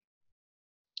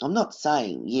I'm not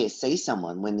saying, see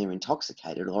someone when they're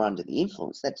intoxicated or under the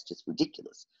influence. That's just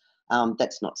ridiculous.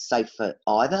 That's not safe for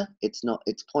either. It's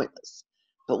pointless.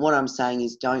 But what I'm saying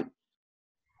is, don't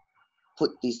put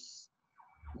this,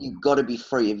 you've got to be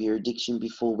free of your addiction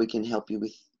before we can help you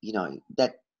with,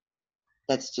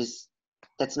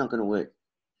 that's not going to work.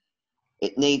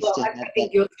 It needs Well, to I have that.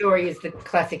 think your story is the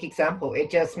classic example. It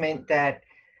just meant that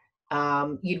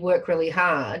you'd work really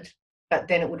hard, but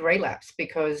then it would relapse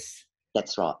because,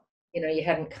 That's right. you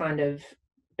hadn't kind of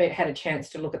had a chance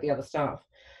to look at the other stuff.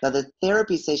 So the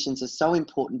therapy sessions are so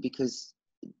important because,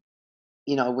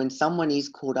 when someone is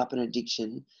caught up in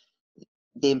addiction,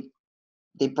 their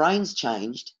brain's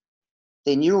changed,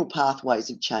 their neural pathways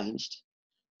have changed.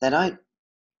 They don't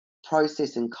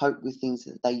process and cope with things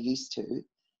that they used to.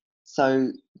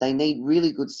 So they need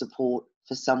really good support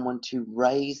for someone to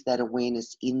raise that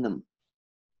awareness in them,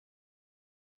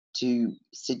 to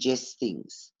suggest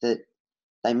things that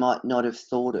they might not have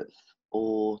thought of,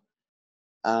 or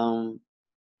and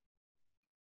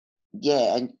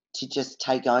to just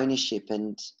take ownership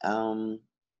and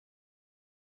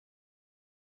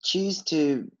choose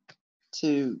to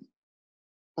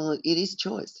well, it is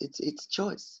choice. It's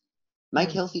choice.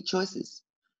 Make healthy choices.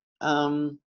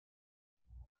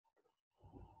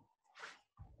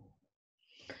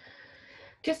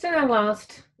 Just in our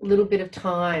last little bit of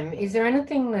time, is there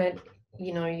anything that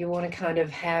you want to kind of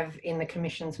have in the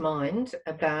Commission's mind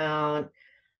about,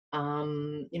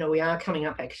 we are coming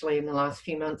up actually in the last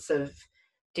few months of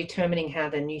determining how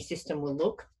the new system will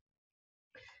look.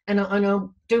 And I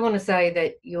do want to say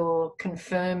that you're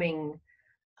confirming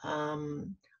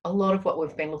a lot of what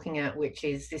we've been looking at, which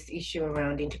is this issue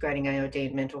around integrating AOD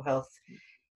and mental health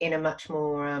in a much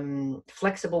more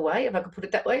flexible way, if I could put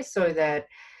it that way, so that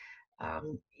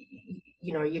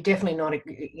you're definitely not,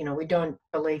 we don't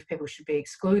believe people should be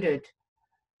excluded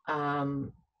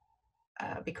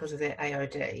because of their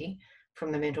AOD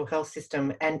from the mental health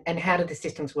system, and how do the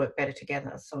systems work better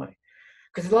together. So,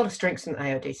 because there's a lot of strengths in the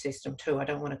AOD system too. I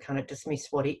don't want to kind of dismiss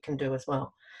what it can do as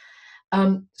well.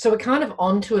 So we're kind of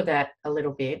onto that a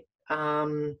little bit,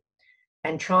 and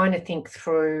trying to think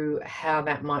through how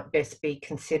that might best be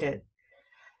considered.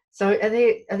 So are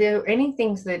there any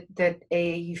things that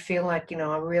you feel like,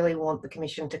 I really want the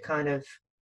Commission to kind of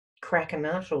crack a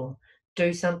nut or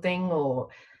do something, or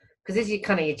because this is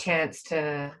kind of your chance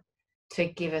to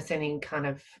give us any kind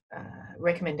of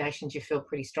recommendations you feel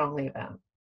pretty strongly about?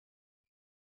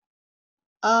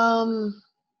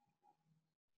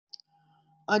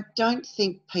 I don't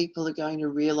think people are going to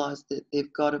realise that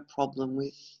they've got a problem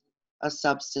with a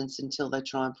substance until they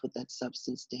try and put that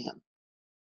substance down.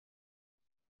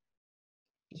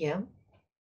 Yeah.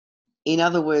 In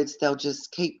other words, they'll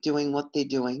just keep doing what they're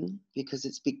doing because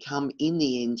it's become, in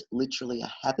the end, literally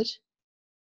a habit,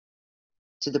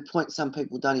 to the point some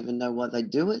people don't even know why they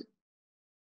do it.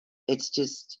 It's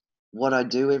just what I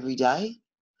do every day.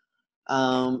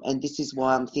 And this is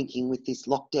why I'm thinking, with this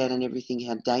lockdown and everything,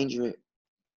 how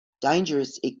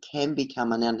dangerous it can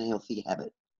become an unhealthy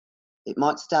habit. It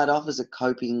might start off as a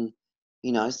coping,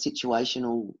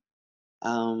 situational,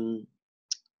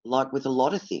 like with a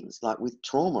lot of things, like with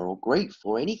trauma or grief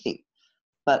or anything.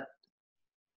 But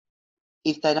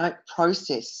if they don't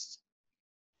process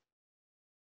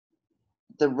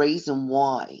the reason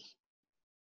why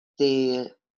they're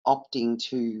opting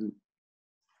to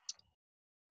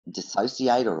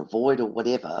dissociate or avoid or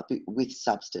whatever with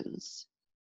substance,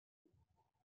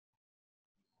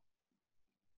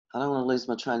 I don't want to lose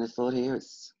my train of thought here.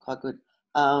 It's quite good.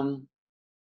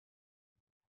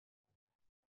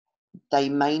 They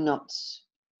may not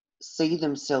see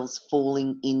themselves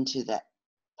falling into that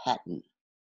pattern.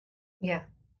 Yeah.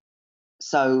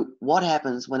 So what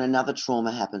happens when another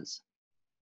trauma happens?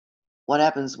 What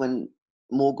happens when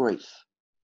more grief?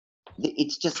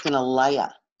 It's just going to layer,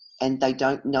 and they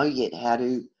don't know yet how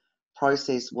to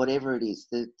process whatever it is,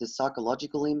 the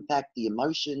psychological impact, the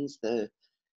emotions,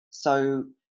 so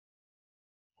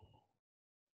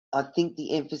I think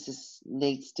the emphasis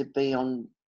needs to be on,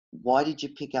 why did you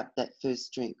pick up that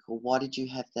first drink, or why did you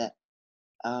have that?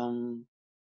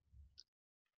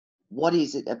 What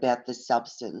is it about the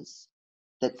substance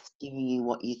that's giving you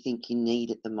what you think you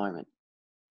need at the moment?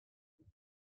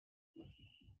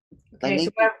 Okay,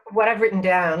 so what I've written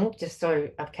down, just so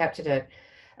I've captured it,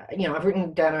 I've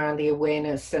written down around the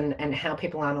awareness and how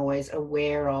people aren't always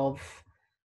aware of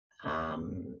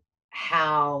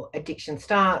how addiction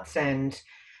starts, and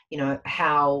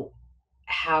how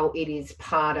it is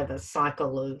part of a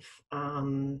cycle of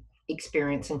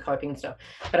experience and coping and stuff.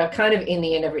 But I've kind of, in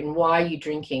the end, I've written, why are you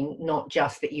drinking, not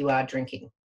just that you are drinking.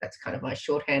 That's kind of my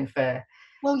shorthand for.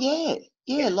 Well,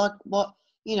 yeah, like what,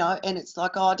 and it's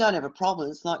like, oh, I don't have a problem.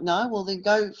 It's like, no, well, then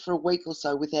go for a week or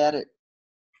so without it.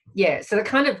 Yeah, so the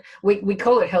kind of, we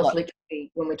call it health Like,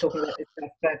 literacy when we're talking about this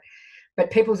stuff,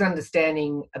 but people's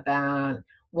understanding about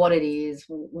what it is,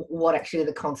 what actually are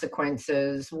the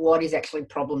consequences, what is actually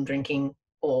problem drinking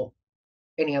or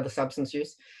any other substance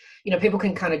use. People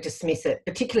can kind of dismiss it,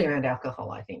 particularly around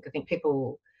alcohol, I think. I think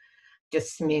people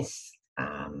dismiss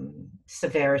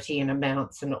severity and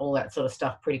amounts and all that sort of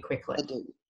stuff pretty quickly.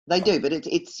 they do, but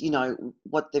it's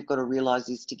what they've got to realise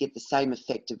is to get the same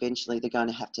effect, eventually they're going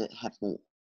to have more.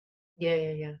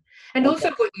 Yeah. And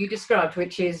also what you described,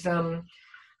 which is, and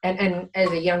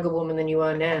as a younger woman than you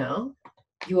are now,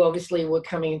 you obviously were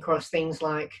coming across things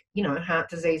like, heart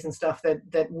disease and stuff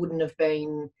that wouldn't have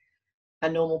been a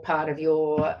normal part of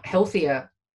your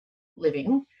healthier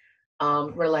living,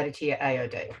 related to your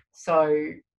AOD.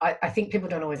 So I think people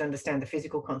don't always understand the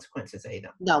physical consequences either.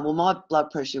 No, well, my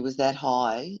blood pressure was that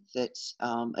high that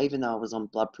even though I was on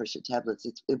blood pressure tablets,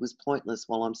 it was pointless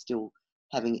while I'm still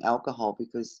having alcohol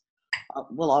because, I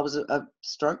was a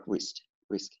stroke risk.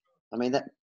 I mean, that,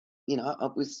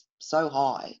 it was so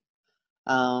high.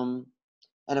 And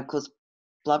of course,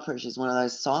 blood pressure is one of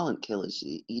those silent killers.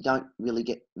 You don't really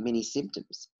get many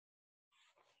symptoms.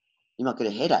 You might get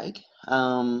a headache,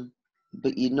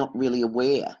 but you're not really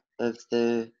aware of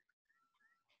the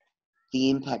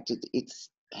impact it's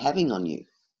having on you.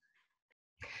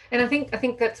 And I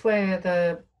think that's where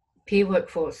the peer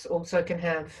workforce also can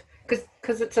have,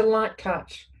 because it's a light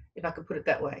touch, if I could put it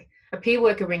that way. A peer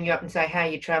worker ring you up and say, "How are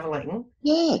you travelling?"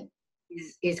 Yeah,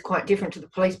 is quite different to the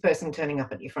police person turning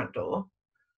up at your front door.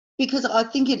 because I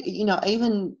think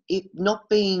even it not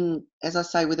being, as I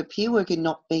say, with a peer worker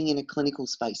not being in a clinical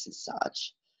space as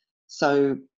such.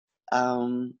 So,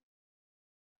 but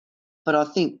I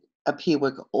think a peer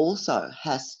worker also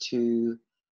has to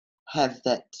have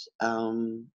that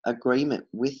agreement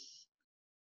with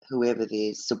whoever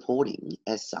they're supporting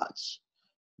as such,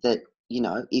 that,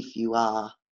 if you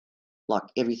are, like,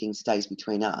 everything stays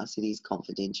between us, it is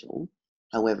confidential.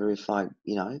 However, if I,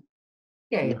 Yeah.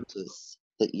 notice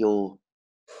that you're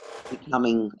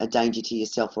becoming a danger to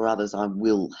yourself or others, I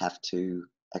will have to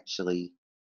actually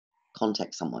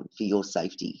contact someone for your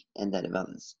safety and that of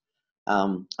others.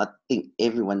 I think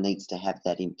everyone needs to have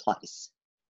that in place.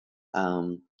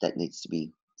 That needs to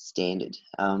be standard.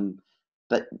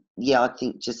 But yeah, I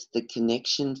think just the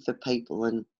connection for people,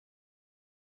 and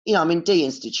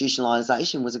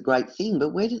deinstitutionalisation was a great thing,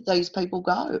 but where did those people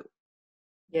go?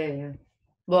 Yeah.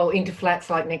 Well, into flats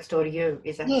like next door to you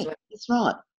is Yeah, actually that's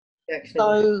right. what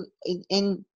So,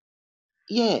 and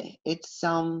yeah,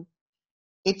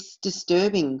 it's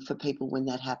disturbing for people when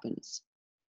that happens.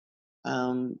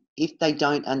 If they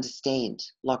don't understand,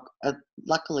 like,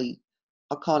 luckily,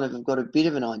 I kind of have got a bit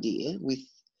of an idea with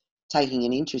taking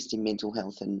an interest in mental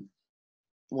health and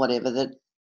whatever, that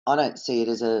I don't see it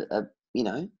as an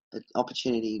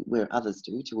opportunity where others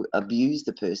do to abuse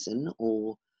the person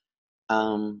or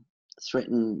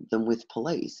threaten them with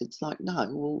police. It's like, no,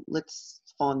 well, let's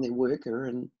find their worker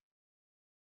and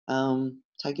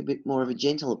take a bit more of a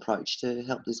gentle approach to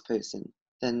help this person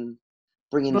than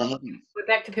bring in the heavy. we're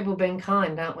back to people being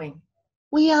kind, aren't we?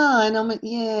 We are, and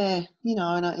yeah,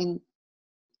 and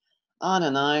I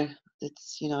don't know.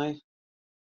 It's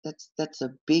that's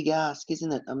a big ask,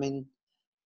 isn't it? I mean,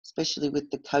 especially with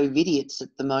the COVIDiots at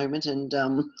the moment and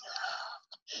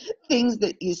things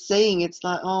that you're seeing. It's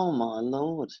like, oh my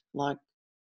lord, like,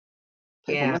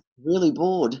 people Yeah. must be really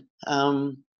bored.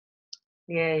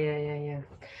 Yeah.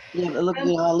 Yeah, but look, a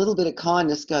little bit of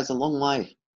kindness goes a long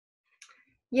way.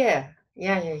 Yeah.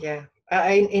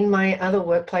 In my other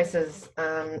workplaces,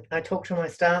 I talk to my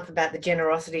staff about the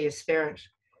generosity of spirit.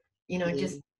 Yeah.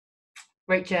 Just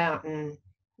reach out and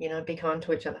be kind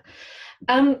to each other.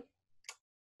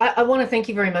 I want to thank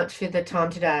you very much for the time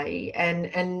today,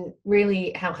 and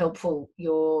really how helpful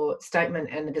your statement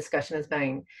and the discussion has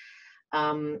been.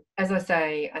 As I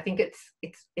say, I think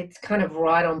it's kind of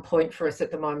right on point for us at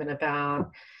the moment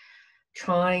about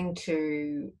trying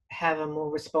to have a more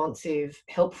responsive,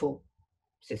 helpful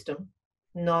system,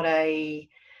 not a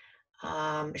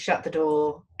shut the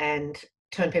door and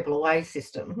turn people away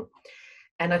system.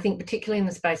 And I think particularly in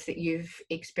the space that you've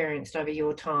experienced over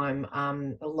your time,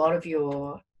 a lot of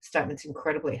your statements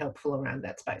incredibly helpful around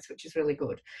that space, which is really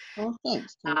good. Oh,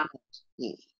 thanks.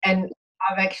 Yeah. And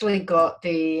I've actually got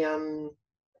the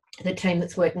team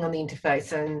that's working on the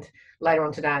interface and later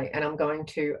on today, and I'm going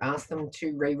to ask them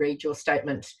to reread your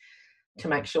statement to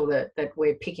make sure that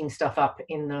we're picking stuff up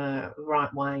in the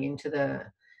right way into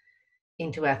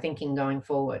into our thinking going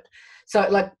forward. So,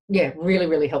 like, yeah, really,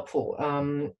 really helpful.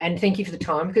 And thank you for the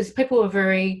time, because people are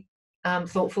very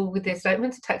thoughtful with their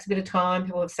statements. It takes a bit of time.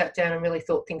 People have sat down and really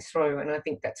thought things through, and I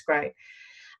think that's great.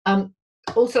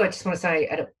 Also, I just want to say,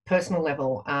 at a personal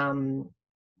level,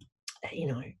 you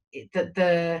know,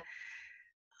 the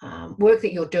work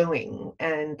that you're doing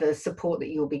and the support that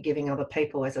you'll be giving other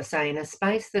people, as I say, in a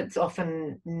space that's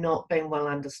often not been well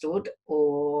understood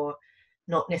or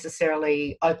not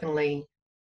necessarily openly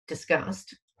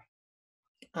discussed,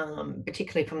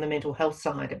 particularly from the mental health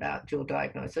side about dual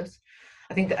diagnosis.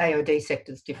 I think the AOD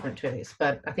sector is different to this,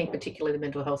 but I think particularly the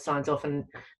mental health side's often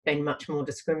been much more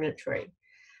discriminatory.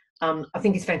 I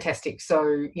think it's fantastic.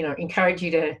 So, you know, encourage you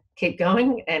to keep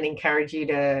going, and encourage you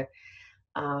to,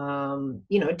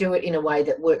 you know, do it in a way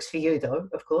that works for you, though,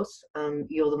 of course.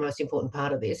 You're the most important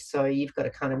part of this, so you've got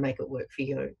to kind of make it work for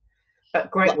you.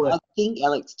 But great Well, work. I think,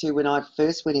 Alex, too, when I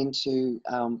first went into,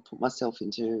 put myself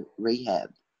into rehab,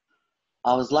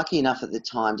 I was lucky enough at the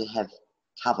time to have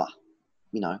cover,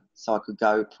 you know, so I could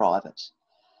go private.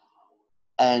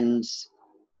 And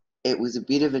it was a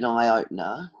bit of an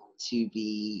eye-opener to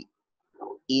be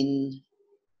in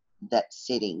that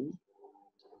setting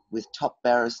with top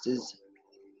barristers,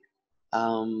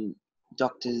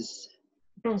 doctors.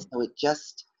 So it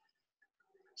just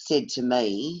said to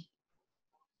me,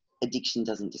 addiction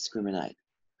doesn't discriminate.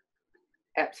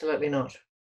 Absolutely not.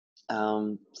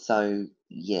 So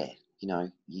yeah, you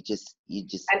know, you just.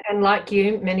 And like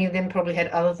you, many of them probably had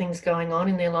other things going on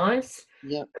in their lives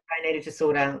Yep. that they needed to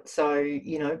sort out. So,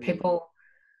 you know, people,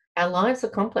 our lives are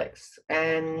complex,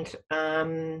 and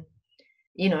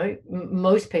you know,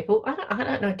 most people, I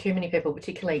don't know too many people,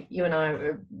 particularly you and I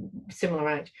are similar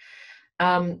age.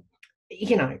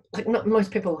 You know, like, not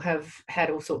most people have had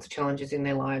all sorts of challenges in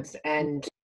their lives, and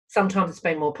sometimes it's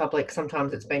been more public,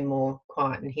 sometimes it's been more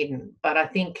quiet and hidden. But I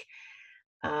think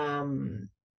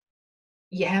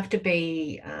you have to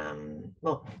be,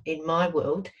 well, in my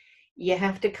world, you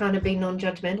have to kind of be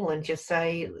non-judgmental and just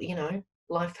say, you know,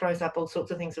 life throws up all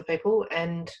sorts of things for people,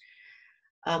 and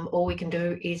all we can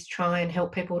do is try and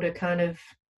help people to kind of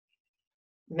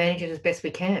manage it as best we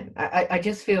can. I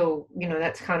just feel, you know,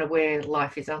 that's kind of where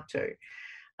life is up to.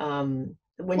 When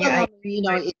Well, you're I mean, you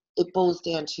know, it boils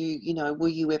down to, you know, were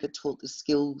you ever taught the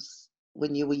skills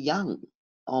when you were young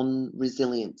on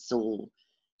resilience, or,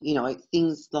 you know,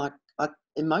 things like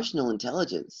emotional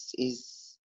intelligence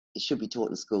it should be taught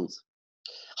in schools.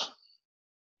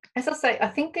 As I say, I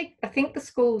think the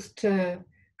schools,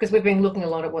 because we've been looking a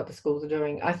lot at what the schools are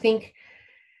doing. I think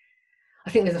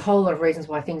there's a whole lot of reasons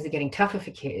why things are getting tougher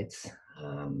for kids.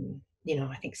 You know,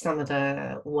 I think some of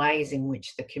the ways in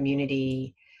which the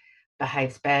community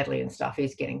behaves badly and stuff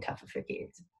is getting tougher for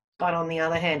kids. But on the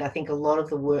other hand, I think a lot of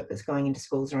the work that's going into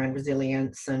schools around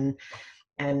resilience and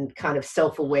kind of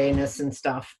self-awareness and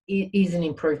stuff is an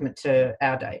improvement to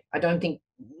our day. I don't think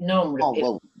no one really. Oh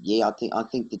well, yeah, I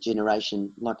think the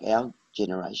generation, like our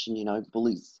generation, you know,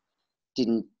 bullies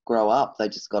didn't grow up; they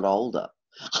just got older.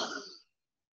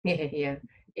 Yeah.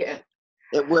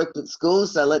 It worked at school,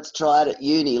 so let's try it at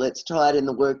uni. Let's try it in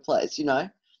the workplace. You know.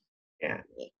 Yeah.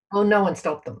 Oh, no one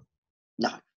stopped them.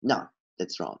 No,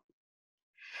 that's right.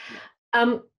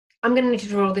 I'm going to need to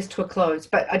draw this to a close,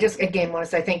 but I just again want to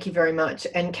say thank you very much.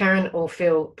 And Karen, or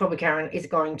Phil, probably Karen, is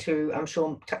going to, I'm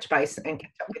sure, touch base and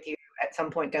catch up with you at some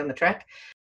point down the track.